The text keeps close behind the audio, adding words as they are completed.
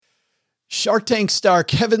Shark Tank star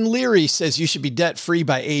Kevin Leary says you should be debt-free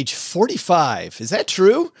by age 45. Is that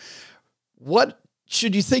true? What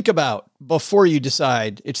should you think about before you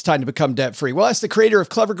decide it's time to become debt-free? Well, that's the creator of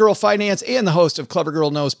Clever Girl Finance and the host of Clever Girl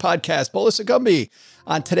Knows podcast, Bola Sokunbi,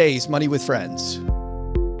 on today's Money with Friends.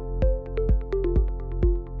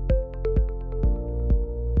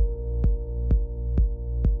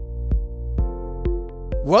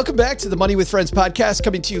 Welcome back to the Money with Friends podcast,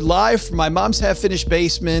 coming to you live from my mom's half-finished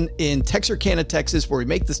basement in Texarkana, Texas, where we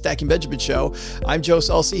make the Stacking Benjamin show. I'm Joe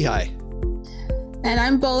Saul-Sehy. And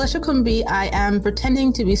I'm Bola Sokunbi. I am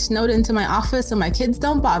pretending to be snowed into my office so my kids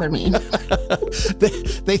don't bother me.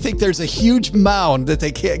 They think there's a huge mound that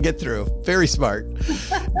they can't get through. Very smart.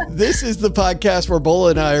 This is the podcast where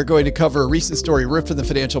Bola and I are going to cover a recent story ripped from the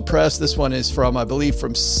financial press. This one is from, I believe,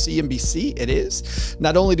 from CNBC. It is.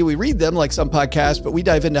 Not only do we read them like some podcasts, but we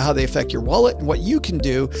dive into how they affect your wallet and what you can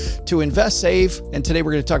do to invest, save. And today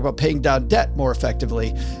we're going to talk about paying down debt more effectively.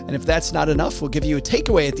 And if that's not enough, we'll give you a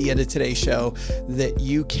takeaway at the end of today's show that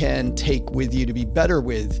you can take with you to be better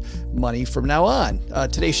with money from now on.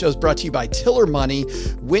 Today's show is brought to you by Tiller Money.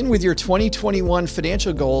 Win with your 2021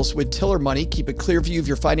 financial goals with Tiller Money. Keep a clear view of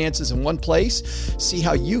your finances in one place. See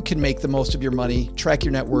how you can make the most of your money. Track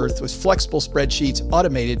your net worth with flexible spreadsheets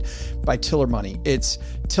automated by Tiller Money. It's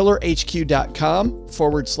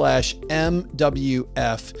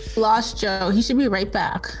tillerhq.com/MWF. Lost Joe. He should be right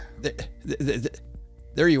back.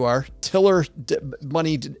 There you are. Tiller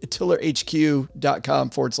Money,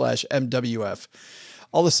 tillerhq.com/MWF.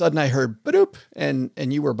 All of a sudden I heard badoop and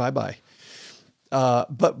you were bye-bye.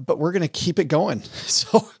 But we're going to keep it going.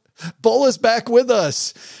 So Bola's back with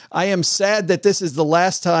us. I am sad that this is the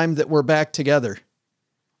last time that we're back together.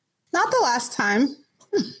 Not the last time.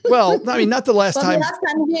 Well, I mean, not the last time. The last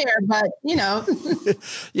time here, but you know.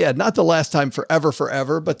 Yeah, not the last time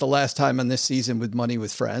forever, but the last time on this season with Money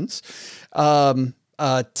with Friends.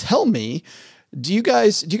 Tell me, do you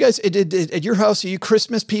guys at your house, are you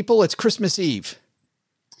Christmas people? It's Christmas Eve.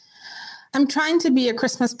 I'm trying to be a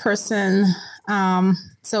Christmas person.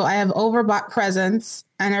 So I have overbought presents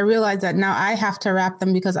and I realize that now I have to wrap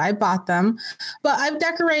them because I bought them, but I've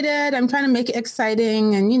decorated. I'm trying to make it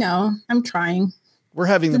exciting and, you know, I'm trying. We're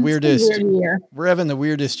having the weirdest year. We're having the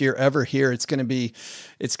weirdest year ever here. It's going to be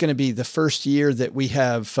the first year that we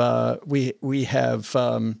have, we have,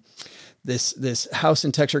 this house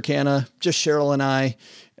in Texarkana, just Cheryl and I,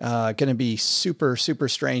 going to be super, super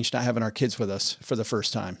strange not having our kids with us for the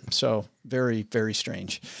first time. So very, very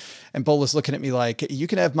strange. And Bola's looking at me like, you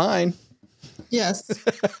can have mine. Yes.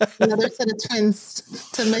 Another set of twins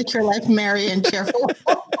to make your life merry and cheerful.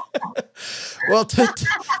 Well,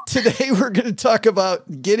 today we're going to talk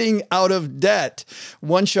about getting out of debt.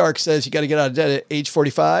 One shark says you got to get out of debt at age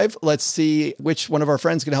 45. Let's see which one of our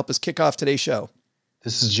friends can help us kick off today's show.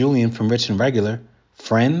 This is Julian from Rich and Regular.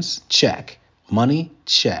 Friends, check. Money,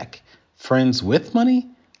 check. Friends with money?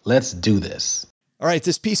 Let's do this. All right,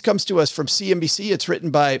 this piece comes to us from CNBC. It's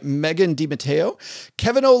written by Megan DiMatteo.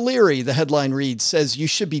 Kevin O'Leary, the headline reads, says you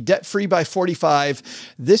should be debt-free by 45.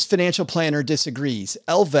 This financial planner disagrees.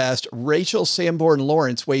 Elvest, Rachel Sanborn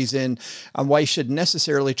Lawrence weighs in on why you should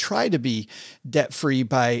necessarily try to be debt-free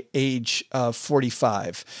by age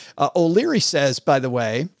 45. O'Leary says, by the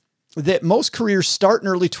way, that most careers start in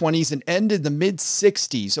early 20s and end in the mid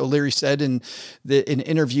 60s. O'Leary said in an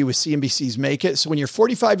interview with CNBC's Make It. So when you're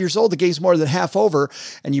 45 years old, the game's more than half over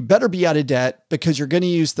and you better be out of debt because you're going to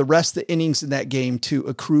use the rest of the innings in that game to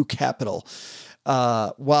accrue capital.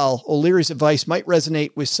 While O'Leary's advice might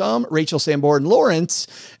resonate with some, Rachel Sanborn Lawrence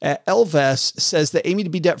at Elvest says that aiming to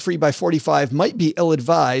be debt-free by 45 might be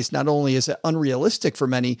ill-advised. Not only is it unrealistic for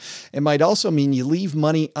many, it might also mean you leave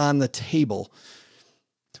money on the table.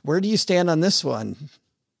 Where do you stand on this one?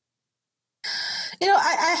 You know,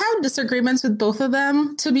 I have disagreements with both of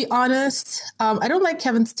them, to be honest. I don't like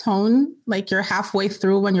Kevin's tone, like you're halfway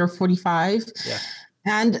through when you're 45. Yeah.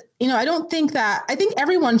 And, you know, I think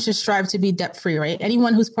everyone should strive to be debt-free, right?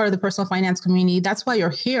 Anyone who's part of the personal finance community, that's why you're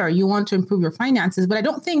here. You want to improve your finances. But I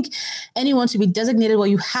don't think anyone should be designated, well,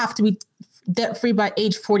 you have to be debt-free by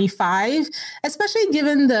age 45, especially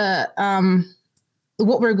given the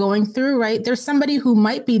what we're going through, right? There's somebody who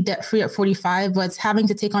might be debt-free at 45, but having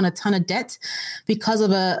to take on a ton of debt because of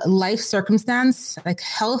a life circumstance like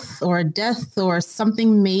health or death or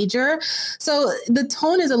something major. So the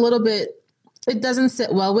tone is a little bit, it doesn't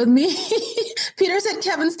sit well with me. Peter said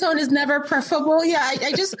Kevin's tone is never preferable. Yeah,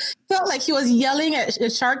 I just felt like he was yelling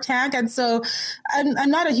at Shark Tank. And so I'm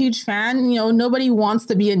not a huge fan. You know, nobody wants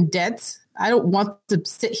to be in debt. I don't want to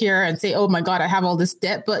sit here and say, oh my God, I have all this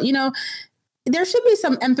debt. But, you know, there should be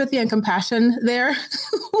some empathy and compassion there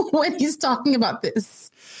when he's talking about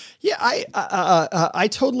this. Yeah, I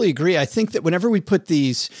totally agree. I think that whenever we put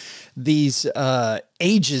these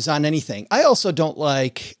ages on anything, I don't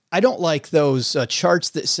like those charts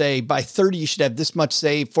that say by 30 you should have this much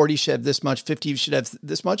saved, 40 you should have this much, 50 you should have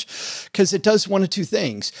this much, because it does one of two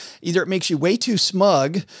things. Either it makes you way too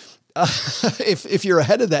smug. If you're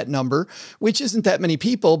ahead of that number, which isn't that many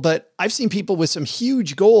people, but I've seen people with some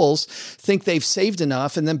huge goals think they've saved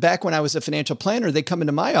enough. And then back when I was a financial planner, they come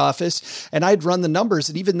into my office and I'd run the numbers.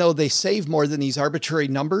 And even though they saved more than these arbitrary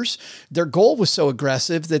numbers, their goal was so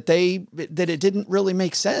aggressive that it didn't really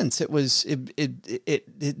make sense. They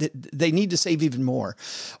need to save even more,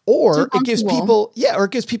 or it gives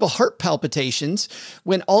people heart palpitations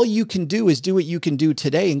when all you can do is do what you can do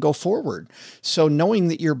today and go forward. So knowing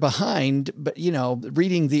that you're behind, but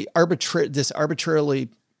reading this arbitrarily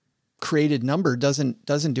created number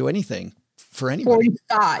doesn't do anything for anybody.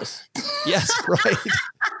 45. Yes, right.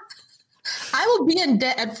 I will be in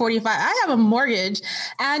debt at 45. I have a mortgage,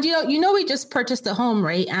 and we just purchased a home,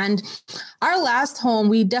 right? And our last home,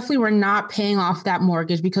 we definitely were not paying off that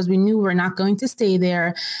mortgage because we knew we're not going to stay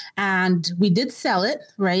there. And we did sell it,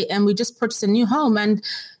 right? And we just purchased a new home. And,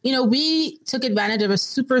 we took advantage of a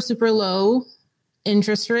super, super low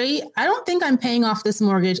interest rate. I don't think I'm paying off this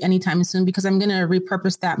mortgage anytime soon because I'm going to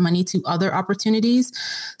repurpose that money to other opportunities.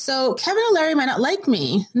 So Kevin O'Leary might not like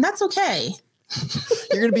me, and that's okay.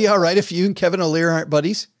 You're going to be all right if you and Kevin O'Leary aren't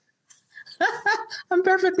buddies? I'm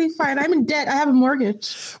perfectly fine. I'm in debt. I have a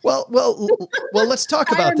mortgage. Well, let's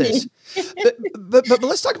talk about this. But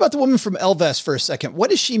let's talk about the woman from Elvest for a second.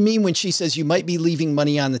 What does she mean when she says you might be leaving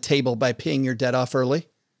money on the table by paying your debt off early?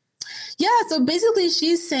 Yeah. So basically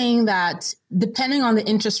she's saying that depending on the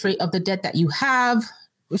interest rate of the debt that you have,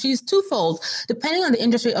 she's twofold. Depending on the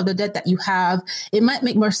interest rate of the debt that you have, it might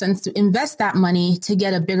make more sense to invest that money to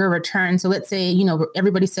get a bigger return. So let's say,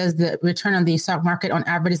 everybody says the return on the stock market on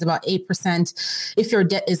average is about 8%. If your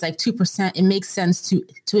debt is like 2%, it makes sense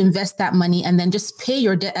to invest that money and then just pay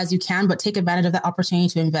your debt as you can, but take advantage of that opportunity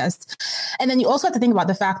to invest. And then you also have to think about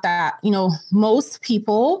the fact that, most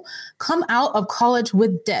people come out of college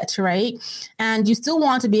with debt, right? And you still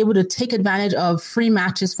want to be able to take advantage of free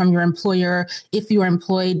matches from your employer if you are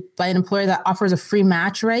employed by an employer that offers a free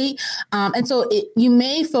match, right? And so you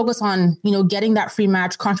may focus on, getting that free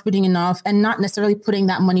match, contributing enough, and not necessarily putting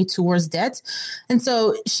that money towards debt. And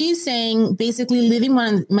so she's saying basically leaving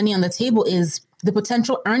money on the table is the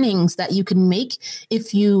potential earnings that you can make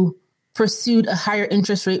if you pursued a higher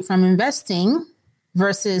interest rate from investing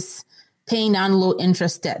versus paying down low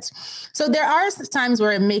interest debt. So there are times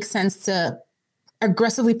where it makes sense to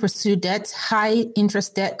aggressively pursue debt, high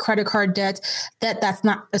interest debt, credit card debt that's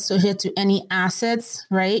not associated to any assets,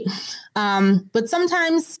 right? But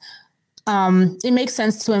sometimes it makes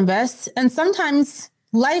sense to invest, and sometimes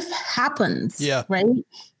life happens, right?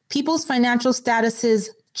 People's financial statuses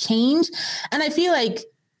change, and I feel like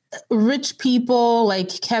rich people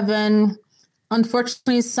like Kevin,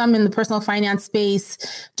 unfortunately, some in the personal finance space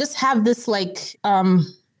just have this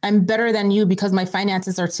I'm better than you because my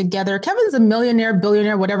finances are together. Kevin's a millionaire,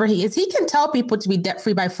 billionaire, whatever he is. He can tell people to be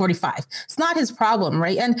debt-free by 45. It's not his problem,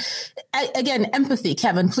 right? And again, empathy,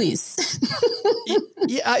 Kevin, please.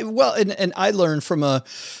 And I learned from a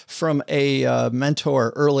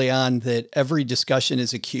mentor early on that every discussion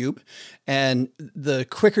is a cube, and the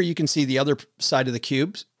quicker you can see the other side of the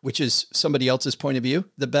cube, which is somebody else's point of view,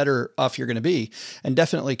 the better off you're going to be. And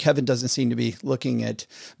definitely Kevin doesn't seem to be looking at,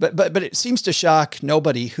 but it seems to shock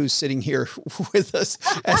nobody who's sitting here with us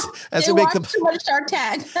as we make too much Shark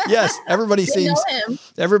Tank. Yes. Everybody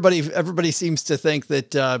seems to think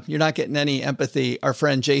that you're not getting any empathy. Our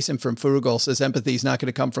friend Jason from Frugal says empathy is not going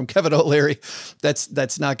to come from Kevin O'Leary.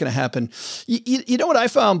 That's not going to happen. You know what I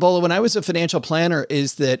found, Bola, when I was a financial planner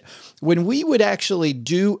is that when we would actually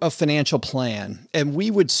do a financial plan and we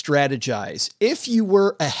would strategize, if you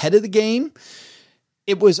were ahead of the game,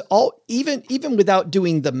 it was all even without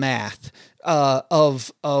doing the math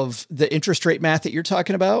of the interest rate math that you're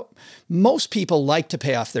talking about. Most people like to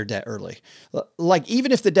pay off their debt early. Like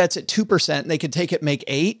even if the debt's at 2% and they could take it, make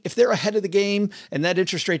 8%, if they're ahead of the game and that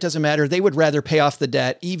interest rate doesn't matter, they would rather pay off the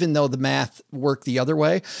debt, even though the math worked the other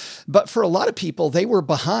way. But for a lot of people, they were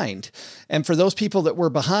behind. And for those people that were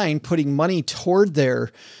behind, putting money toward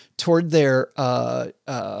their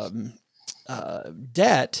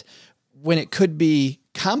debt when it could be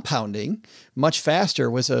compounding much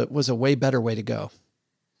faster was a way better way to go.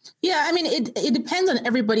 Yeah. I mean, it depends on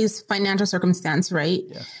everybody's financial circumstance, right?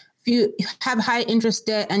 Yeah. If you have high interest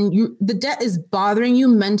debt and the debt is bothering you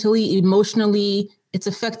mentally, emotionally, it's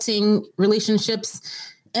affecting relationships,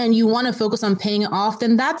 and you want to focus on paying it off,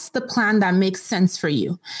 then that's the plan that makes sense for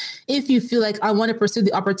you. If you feel like I want to pursue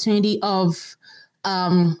the opportunity of,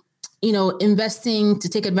 investing to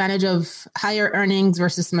take advantage of higher earnings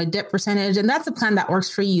versus my debt percentage, and that's a plan that works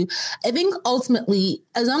for you. I think ultimately,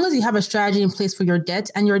 as long as you have a strategy in place for your debt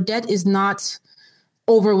and your debt is not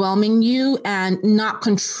overwhelming you and not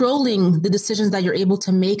controlling the decisions that you're able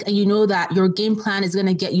to make, and you know that your game plan is going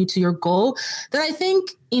to get you to your goal, then I think,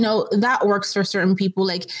 that works for certain people.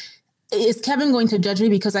 Like, is Kevin going to judge me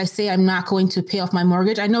because I say I'm not going to pay off my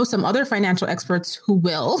mortgage? I know some other financial experts who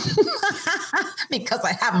will because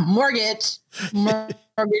I have a mortgaged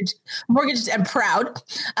and proud.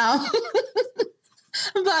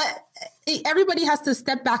 But everybody has to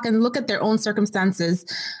step back and look at their own circumstances,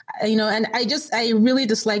 and I really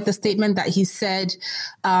dislike the statement that he said,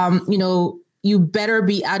 you better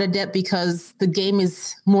be out of debt because the game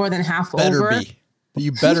is more than half over.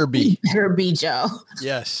 You better be. You better be, Joe.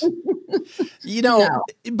 Yes. No.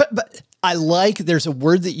 But I there's a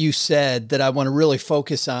word that you said that I want to really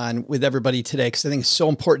focus on with everybody today, because I think it's so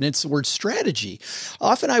important. It's the word strategy.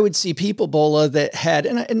 Often I would see people, Bola, that had,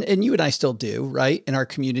 and you and I still do, right? In our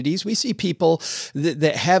communities, we see people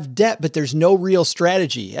that have debt, but there's no real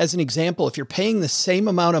strategy. As an example, if you're paying the same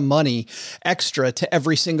amount of money extra to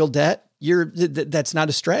every single debt, that's not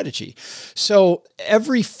a strategy. So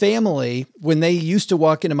every family, when they used to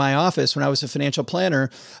walk into my office when I was a financial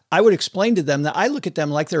planner, I would explain to them that I look at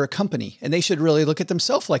them like they're a company, and they should really look at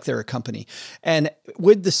themselves like they're a company. And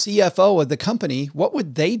with the CFO of the company, what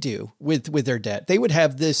would they do with their debt? They would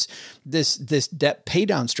have this debt pay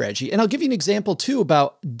down strategy. And I'll give you an example too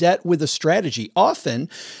about debt with a strategy. Often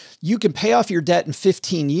you can pay off your debt in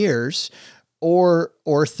 15 years, or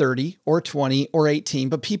 30 or 20 or 18.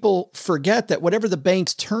 But people forget that whatever the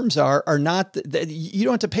bank's terms are not, you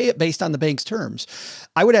don't have to pay it based on the bank's terms.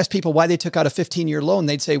 I would ask people why they took out a 15-year loan.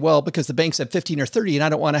 They'd say, well, because the bank said 15 or 30 and I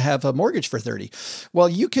don't want to have a mortgage for 30. Well,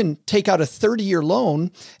 you can take out a 30-year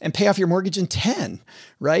loan and pay off your mortgage in 10,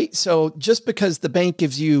 right? So just because the bank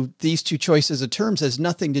gives you these two choices of terms has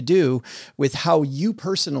nothing to do with how you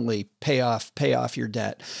personally pay off your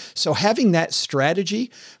debt. So having that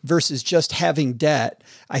strategy versus just having debt,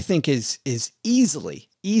 I think is easily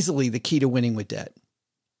the key to winning with debt.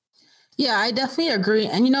 Yeah, I definitely agree.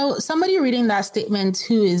 And, somebody reading that statement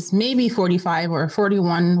who is maybe 45 or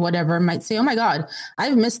 41, whatever, might say, oh my God,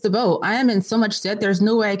 I've missed the boat. I am in so much debt. There's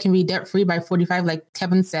no way I can be debt free by 45, like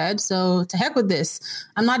Kevin said. So to heck with this.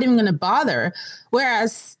 I'm not even going to bother.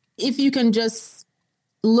 Whereas if you can just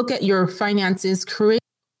look at your finances,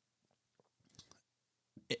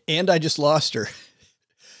 And I just lost her.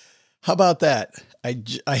 How about that? I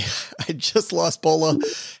just lost Bola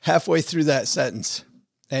halfway through that sentence.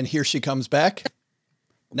 And here she comes back.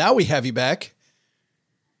 Now we have you back.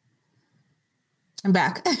 I'm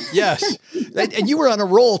back. Yes. And you were on a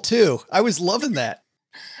roll too. I was loving that.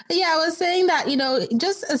 Yeah, I was saying that,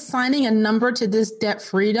 just assigning a number to this debt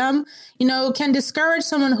freedom, can discourage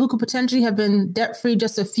someone who could potentially have been debt free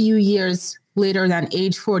just a few years later than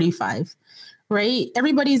age 45. Right?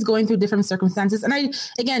 Everybody's going through different circumstances. And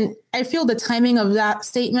I feel the timing of that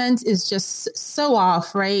statement is just so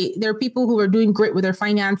off, right? There are people who are doing great with their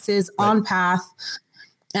finances, right, on path,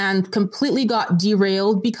 and completely got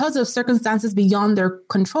derailed because of circumstances beyond their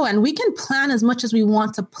control. And we can plan as much as we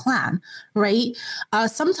want to plan, right?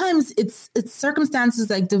 Sometimes it's circumstances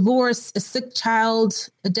like divorce, a sick child,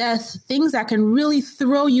 a death, things that can really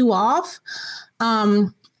throw you off.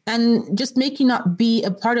 And just make you not be a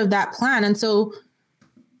part of that plan. And so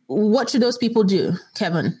what should those people do,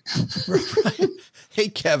 Kevin? Right. Hey,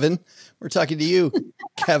 Kevin, we're talking to you,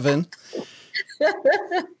 Kevin.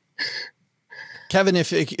 Kevin,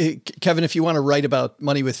 if you want to write about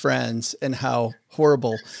Money with Friends and how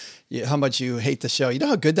horrible, how much you hate the show, you know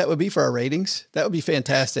how good that would be for our ratings? That would be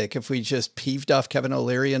fantastic if we just peeved off Kevin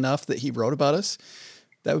O'Leary enough that he wrote about us.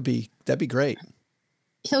 That'd be great.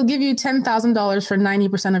 He'll give you $10,000 for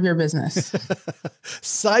 90% of your business.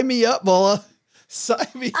 Sign me up, Bola. Sign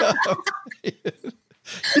me up.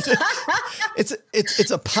 It's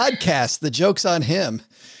a podcast. The joke's on him.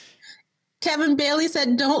 Kevin Bailey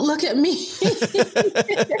said, "Don't look at me."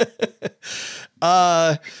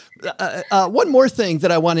 One more thing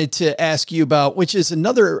that I wanted to ask you about, which is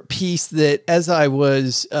another piece that, as I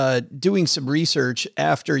was doing some research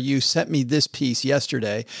after you sent me this piece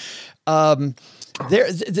yesterday,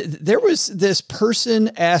 there was this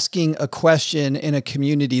person asking a question in a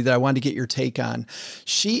community that I wanted to get your take on.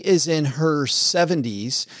 She is in her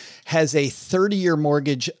 70s, has a 30-year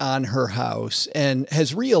mortgage on her house, and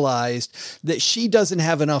has realized that she doesn't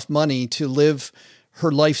have enough money to live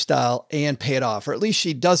her lifestyle and pay it off, or at least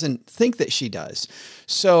she doesn't think that she does.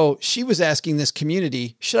 So she was asking this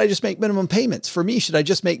community, should I just make minimum payments? For me, should I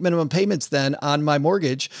just make minimum payments then on my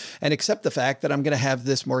mortgage and accept the fact that I'm going to have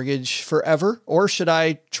this mortgage forever? Or should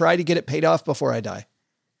I try to get it paid off before I die?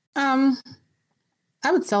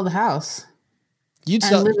 I would sell the house. You'd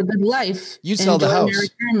live a good life. You'd sell the house.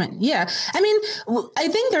 Retirement. Yeah. I mean, I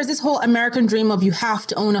think there's this whole American dream of you have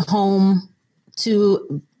to own a home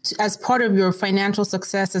to as part of your financial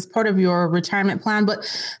success, as part of your retirement plan.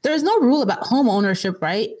 But there's no rule about home ownership,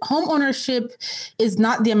 right? Home ownership is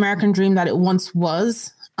not the American dream that it once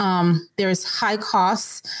was. There's high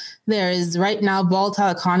costs. There is right now volatile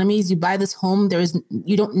economies. You buy this home,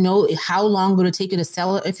 you don't know how long it will take you to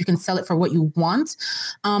sell it, if you can sell it for what you want.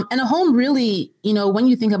 And a home really, when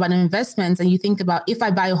you think about investments and you think about if I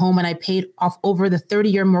buy a home and I paid off over the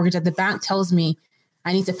 30-year mortgage that the bank tells me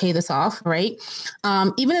I need to pay this off, right?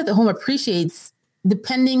 Even if the home appreciates,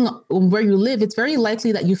 depending on where you live, it's very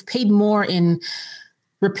likely that you've paid more in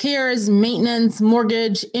repairs, maintenance,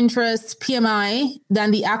 mortgage, interest, PMI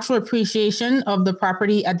than the actual appreciation of the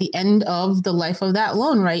property at the end of the life of that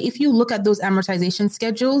loan, right? If you look at those amortization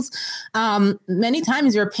schedules, many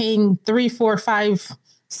times you're paying 3, 4, 5,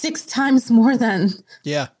 6 times more than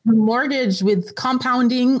the mortgage with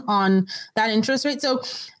compounding on that interest rate. So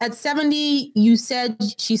at 70, you said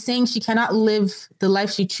she's saying she cannot live the life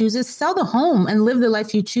she chooses. Sell the home and live the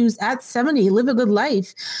life you choose at 70. Live a good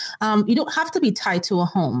life. You don't have to be tied to a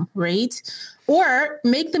home, right? Or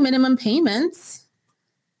make the minimum payments.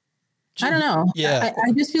 I don't know. Yeah.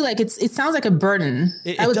 I just feel like it sounds like a burden.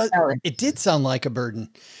 I would sell it. It did sound like a burden.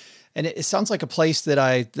 And it sounds like a place that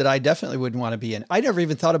I definitely wouldn't want to be in. I never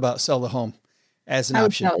even thought about sell the home as an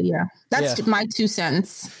option. That's my 2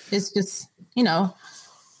 cents. It's just, you're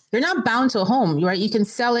not bound to a home, right? You can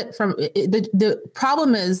sell it from the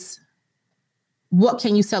problem is, what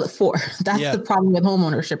can you sell it for? That's the problem with home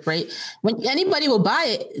ownership, right? When anybody will buy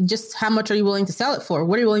it, just how much are you willing to sell it for?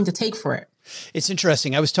 What are you willing to take for it? It's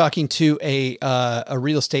interesting. I was talking to a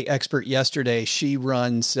real estate expert yesterday. She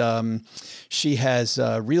runs, she has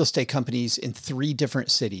real estate companies in 3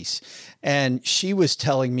 different cities. And she was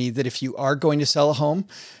telling me that if you are going to sell a home,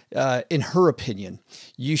 in her opinion,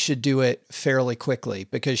 you should do it fairly quickly,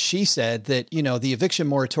 because she said that, the eviction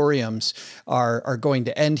moratoriums are going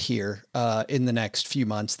to end here in the next few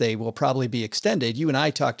months. They will probably be extended. You and I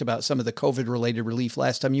talked about some of the COVID related relief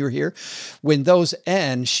last time you were here. When those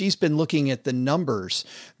end, she's been looking at the numbers,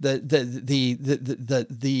 the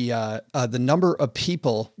number of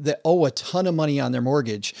people that owe a ton of money on their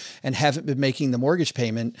mortgage and haven't been making the mortgage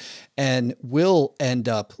payment and will end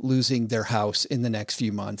up losing their house in the next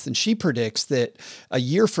few months. And she predicts that a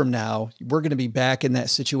year from now, we're going to be back in that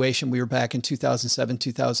situation we were back in 2007,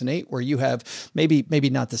 2008, where you have maybe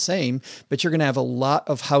not the same, but you're going to have a lot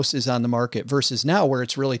of houses on the market versus now where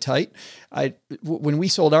it's really tight. When we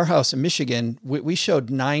sold our house in Michigan, we showed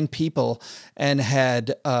 9 people and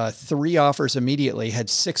had 3 offers immediately, had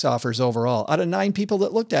 6 offers overall out of 9 people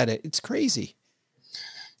that looked at it. It's crazy.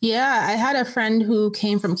 Yeah, I had a friend who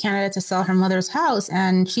came from Canada to sell her mother's house,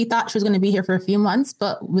 and she thought she was going to be here for a few months.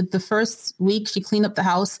 But with the first week, she cleaned up the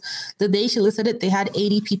house. The day she listed it, they had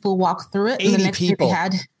 80 people walk through it. 80 and the next people. Day they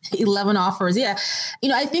had 11 offers. Yeah.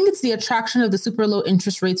 I think it's the attraction of the super low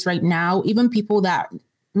interest rates right now. Even people that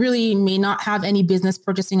really may not have any business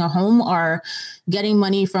purchasing a home are getting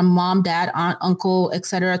money from mom, dad, aunt, uncle, et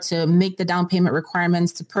cetera, to make the down payment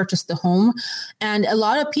requirements to purchase the home. And a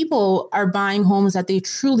lot of people are buying homes that they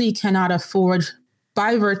truly cannot afford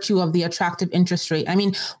by virtue of the attractive interest rate. I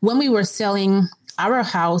mean, when we were selling our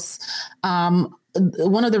house,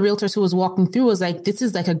 one of the realtors who was walking through was like, this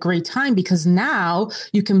is like a great time because now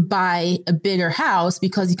you can buy a bigger house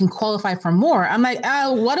because you can qualify for more. I'm like,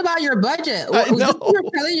 what about your budget?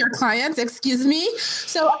 You're telling your clients, excuse me.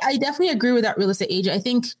 So I definitely agree with that real estate agent. I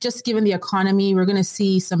think just given the economy, we're going to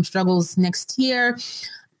see some struggles next year.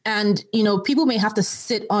 And, people may have to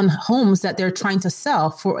sit on homes that they're trying to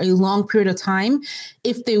sell for a long period of time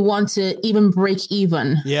if they want to even break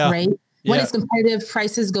even, right? When it's competitive,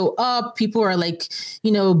 prices go up. People are like,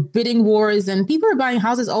 bidding wars, and people are buying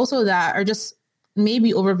houses also that are just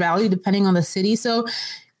maybe overvalued depending on the city. So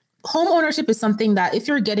home ownership is something that if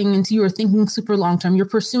you're getting into, you're thinking super long-term, you're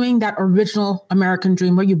pursuing that original American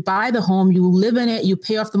dream where you buy the home, you live in it, you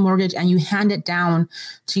pay off the mortgage, and you hand it down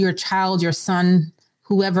to your child, your son,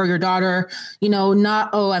 whoever, your daughter,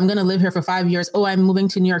 not, I'm going to live here for 5 years. I'm moving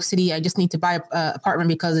to New York City. I just need to buy an apartment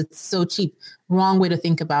because it's so cheap. Wrong way to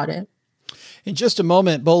think about it. In just a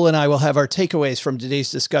moment, Bola and I will have our takeaways from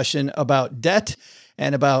today's discussion about debt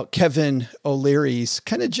and about Kevin O'Leary's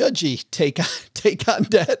kind of judgy take on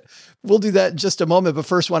debt. We'll do that in just a moment, but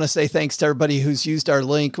first want to say thanks to everybody who's used our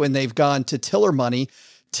link when they've gone to Tiller Money.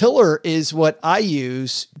 Tiller is what I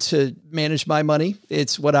use to manage my money.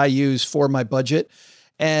 It's what I use for my budget.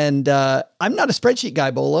 And I'm not a spreadsheet guy,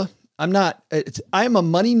 Bola. I am a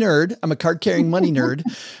money nerd. I'm a card carrying money nerd,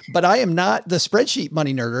 but I am not the spreadsheet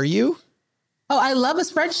money nerd. Are you? Oh, I love a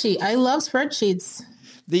spreadsheet. I love spreadsheets.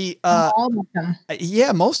 All of them.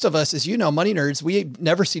 Yeah, most of us, as you know, money nerds, we've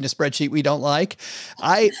never seen a spreadsheet we don't like.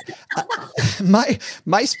 My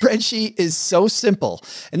spreadsheet is so simple.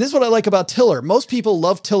 And this is what I like about Tiller. Most people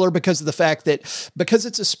love Tiller because of the fact that because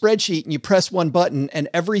it's a spreadsheet and you press one button and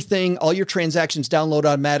everything, all your transactions download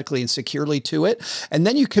automatically and securely to it. And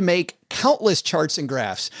then you can make countless charts and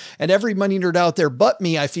graphs. And every money nerd out there but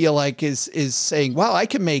me, I feel like is saying, wow, I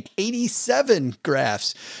can make 87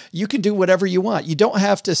 graphs. You can do whatever you want. You don't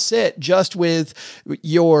have to sit just with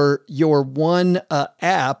your one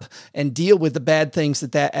app and deal with the bad things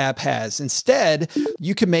that app has. Instead,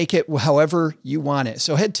 you can make it however you want it.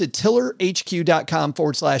 So head to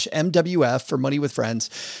tillerhq.com/MWF for Money with Friends,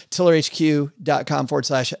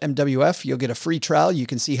 tillerhq.com/MWF. You'll get a free trial. You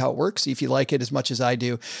can see how it works. See if you like it as much as I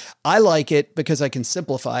do. I like it because I can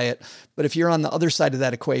simplify it. But if you're on the other side of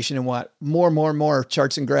that equation and want more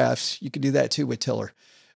charts and graphs, you can do that too with Tiller.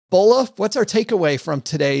 Bola, what's our takeaway from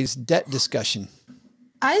today's debt discussion?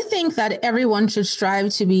 I think that everyone should strive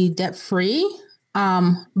to be debt-free,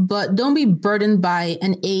 but don't be burdened by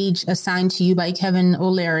an age assigned to you by Kevin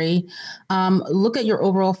O'Leary. Look at your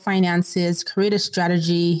overall finances, create a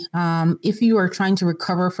strategy. If you are trying to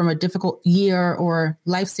recover from a difficult year or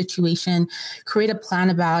life situation, create a plan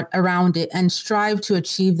around it and strive to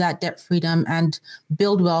achieve that debt freedom and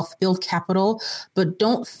build wealth, build capital, but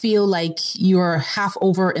don't feel like you're half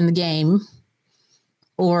over in the game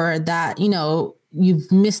or that,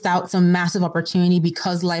 you've missed out some massive opportunity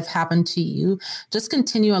because life happened to you. Just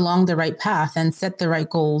continue along the right path and set the right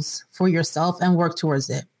goals for yourself and work towards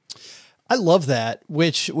it. I love that,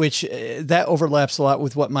 which that overlaps a lot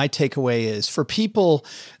with what my takeaway is for people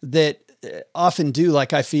that often do,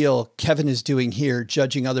 like I feel Kevin is doing here,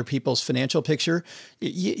 judging other people's financial picture.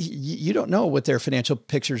 You don't know what their financial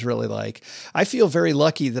picture is really like. I feel very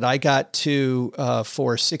lucky that I got to,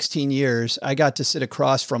 for 16 years, I got to sit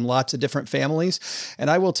across from lots of different families.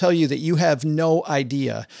 And I will tell you that you have no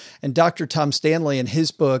idea. And Dr. Tom Stanley in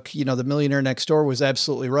his book, The Millionaire Next Door, was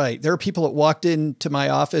absolutely right. There are people that walked into my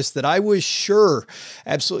office that I was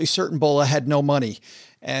absolutely certain Bola had no money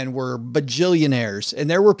and were bajillionaires. And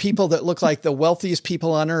there were people that looked like the wealthiest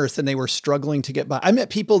people on earth, and they were struggling to get by. I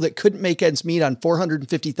met people that couldn't make ends meet on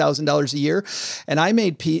 $450,000 a year. And I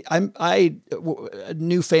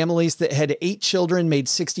knew families that had 8 children, made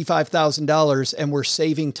 $65,000 and were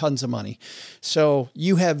saving tons of money. So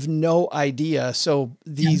you have no idea. So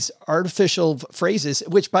these artificial phrases,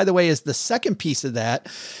 which by the way, is the second piece of that,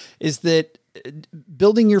 is that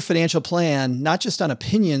building your financial plan, not just on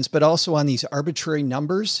opinions, but also on these arbitrary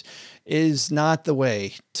numbers, is not the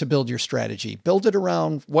way to build your strategy. Build it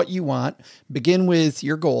around what you want, begin with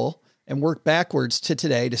your goal, and work backwards to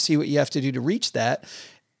today to see what you have to do to reach that.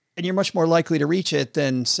 And you're much more likely to reach it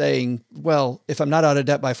than saying, well, if I'm not out of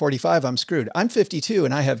debt by 45, I'm screwed. I'm 52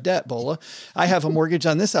 and I have debt, Bola. I have a mortgage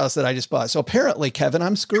on this house that I just bought. So apparently, Kevin,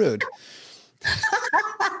 I'm screwed.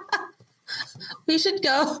 We should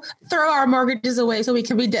go throw our mortgages away so we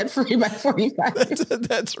can be debt-free by 45.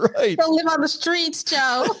 That's right. Don't live on the streets,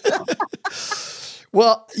 Joe.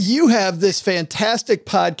 Well, you have this fantastic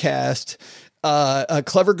podcast,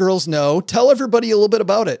 Clever Girls Know. Tell everybody a little bit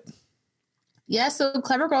about it. Yeah, so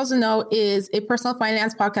Clever Girls Know is a personal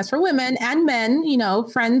finance podcast for women and men,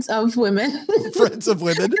 friends of women. Friends of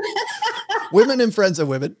women. Women and friends of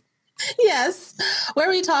women. Yes, where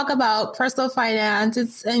we talk about personal finance.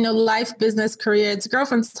 It's, life, business, career. It's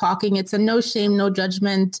girlfriends talking. It's a no shame, no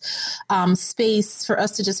judgment space for us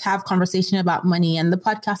to just have conversation about money. And the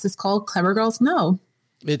podcast is called Clever Girls Know.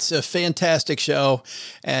 It's a fantastic show.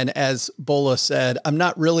 And as Bola said, I'm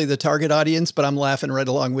not really the target audience, but I'm laughing right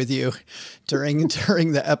along with you during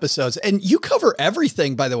the episodes. And you cover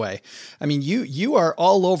everything, by the way. I mean, you are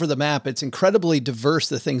all over the map. It's incredibly diverse,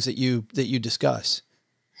 the things that you discuss.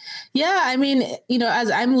 Yeah, I mean,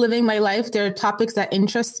 as I'm living my life, there are topics that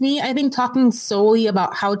interest me. I think talking solely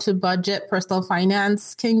about how to budget personal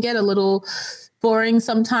finance can get a little boring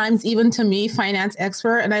sometimes, even to me, finance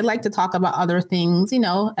expert. And I like to talk about other things,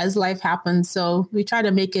 as life happens. So we try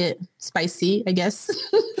to make it spicy, I guess.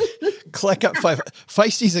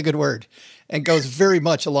 Feisty is a good word. and goes very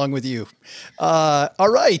much along with you. All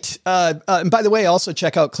right. And by the way, also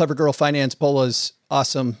check out Clever Girl Finance, Bola's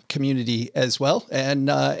awesome community as well, and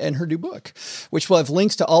her new book, which will have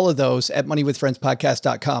links to all of those at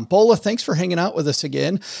moneywithfriendspodcast.com. Bola, thanks for hanging out with us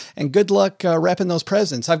again, and good luck wrapping those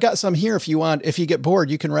presents. I've got some here if you want. If you get bored,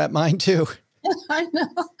 you can wrap mine too. I know.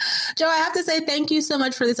 Joe, I have to say thank you so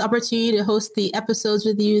much for this opportunity to host the episodes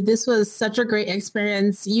with you. This was such a great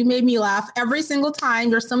experience. You made me laugh every single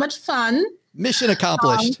time. You're so much fun. Mission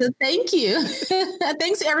accomplished. So thank you.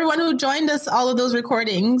 Thanks to everyone who joined us, all of those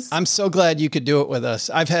recordings. I'm so glad you could do it with us.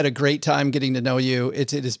 I've had a great time getting to know you.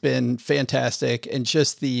 It has been fantastic. And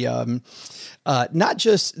just the, not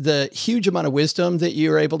just the huge amount of wisdom that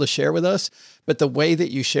you're able to share with us, but the way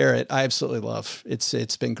that you share it, I absolutely love.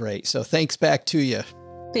 It's been great. So thanks back to you.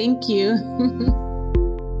 Thank you.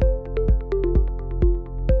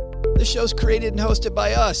 This show's created and hosted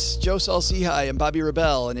by us, Joe Saul-Sehy and Bobby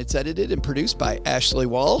Rebell, and it's edited and produced by Ashley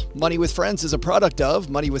Wall. Money with Friends is a product of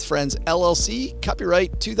Money with Friends, LLC,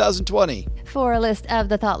 copyright 2020. For a list of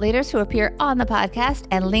the thought leaders who appear on the podcast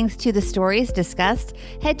and links to the stories discussed,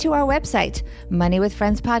 head to our website,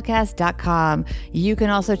 moneywithfriendspodcast.com. You can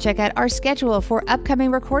also check out our schedule for upcoming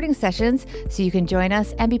recording sessions so you can join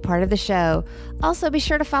us and be part of the show. Also, be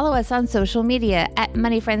sure to follow us on social media at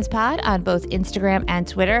Money Friends Pod on both Instagram and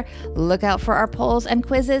Twitter. Look out for our polls and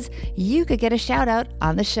quizzes. You could get a shout out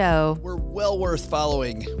on the show. We're well worth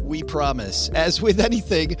following, we promise. As with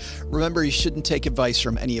anything, remember you shouldn't take advice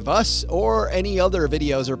from any of us or any other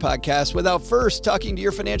videos or podcasts without first talking to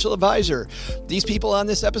your financial advisor. These people on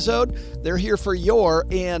this episode, they're here for your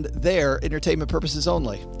and their entertainment purposes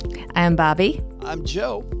only. I'm Bobby. I'm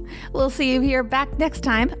Joe. We'll see you here back next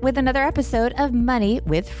time with another episode of Money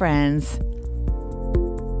with Friends.